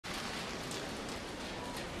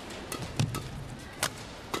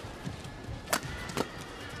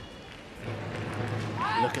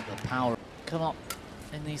power. Come up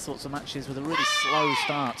in these sorts of matches with a really slow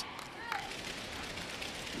start.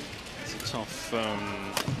 It's a tough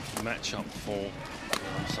matchup for the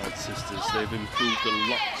Aimsaard sisters. They've improved a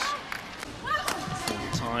lot for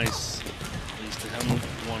the ties. At least they haven't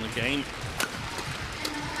won a game.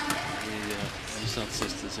 The Aimsaard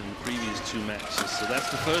sisters in the previous 2 matches. So that's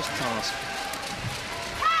the first task.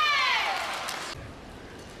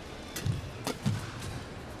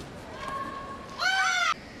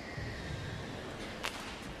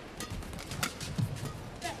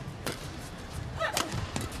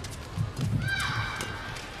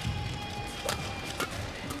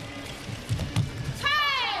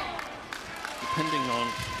 Depending on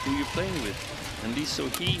who you're playing with. And so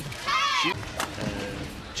he, she, 2,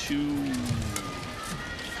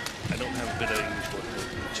 I don't have a better English word,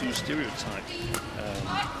 but 2 stereotype.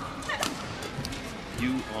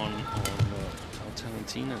 You on how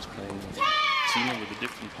Talentina's playing. Tina with a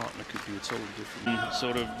different partner could be a totally different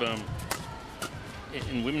sort of.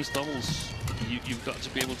 In women's doubles, you've got to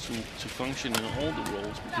be able to function in all the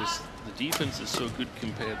roles because the defense is so good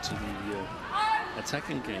compared to the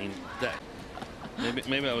attacking game that.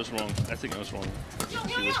 Maybe I was wrong. I think I was wrong. She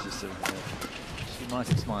was just saying that. She might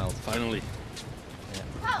have smiled. Finally. Yeah.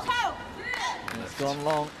 It's gone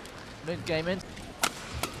long. Mid-game in.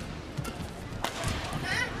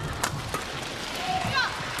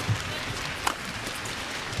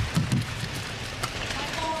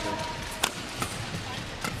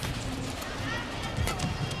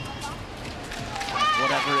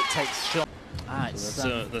 Whatever it takes, shot.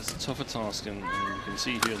 So that's a tougher task, and you can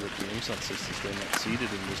see here that the Aimsaard sisters, they're not seeded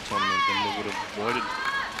in this tournament, and they would have avoided.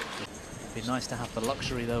 It'd be nice to have the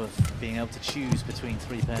luxury, though, of being able to choose between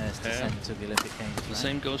 3 pairs to send to the Olympic Games. The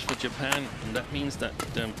same goes for Japan, and that means that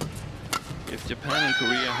if Japan and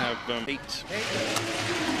Korea have 8.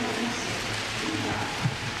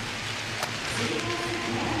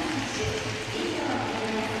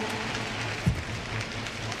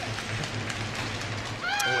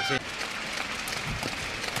 Oh, it's in.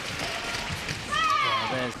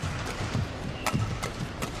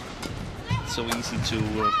 So easy to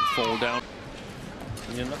fall down.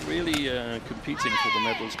 And you're not really competing for the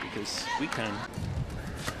medals because we can.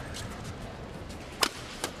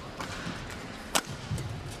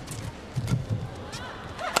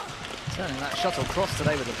 Turning that shuttle cross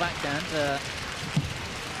today with the backhand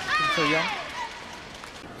for Yeong.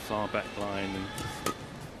 Far back line.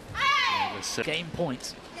 And game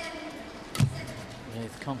point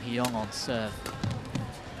with Hee Yong on serve.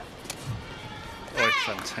 Oh, it's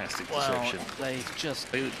fantastic deception. They've just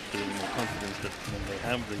a little more confidence that when they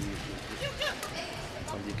have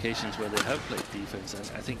on the occasions where they have played defense,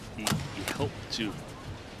 and I think the help to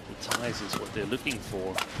the ties is what they're looking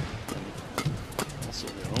for, and also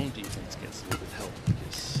their own defense gets a little bit help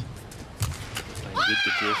because they're playing with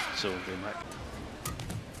the drift, so they might.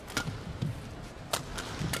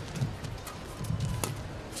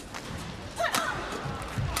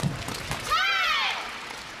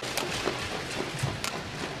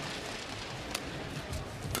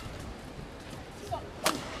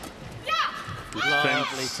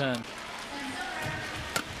 Lovely turn.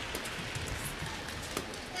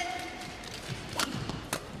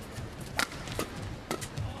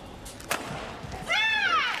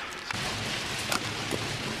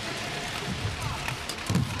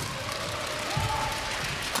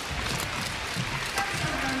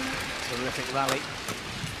 Terrific rally.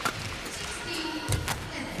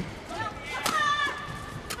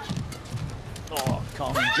 Oh,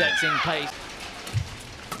 Kong injecting pace.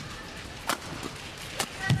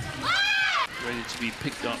 Ready to be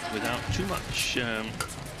picked up without too much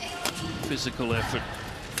physical effort.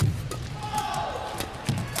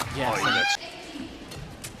 Yes. Oh, yes.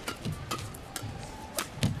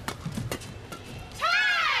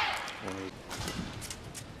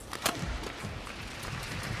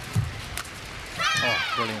 Oh,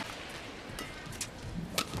 brilliant.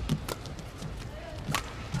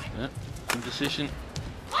 Yeah, indecision.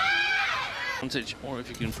 Advantage, or if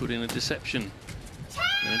you can put in a deception.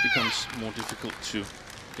 And it becomes more difficult to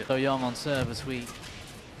get. So Yeong on serve as we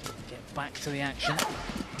get back to the action.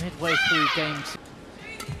 Midway through game 2.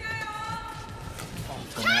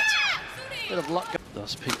 Off the net. Bit of luck.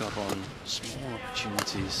 Thus pick up on small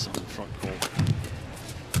opportunities on the front court.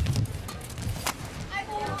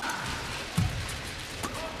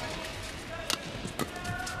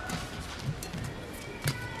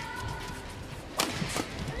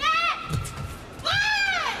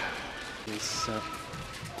 It's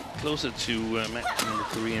closer to matching the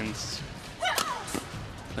Koreans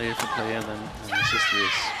player for player than the sister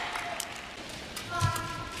is.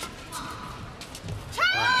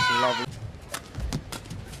 Wow, Lovely.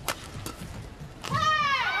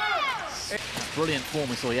 Brilliant form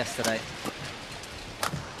we saw yesterday.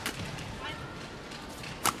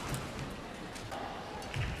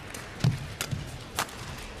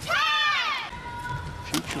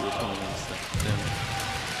 Future opponents that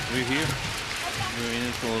we're here. We're in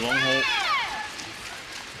it for a long haul.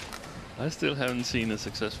 I still haven't seen a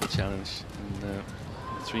successful challenge in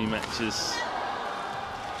 3 matches.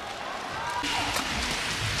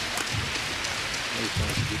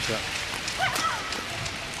 Good shot.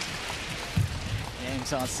 The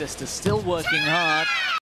Aimsaard sisters still working hard.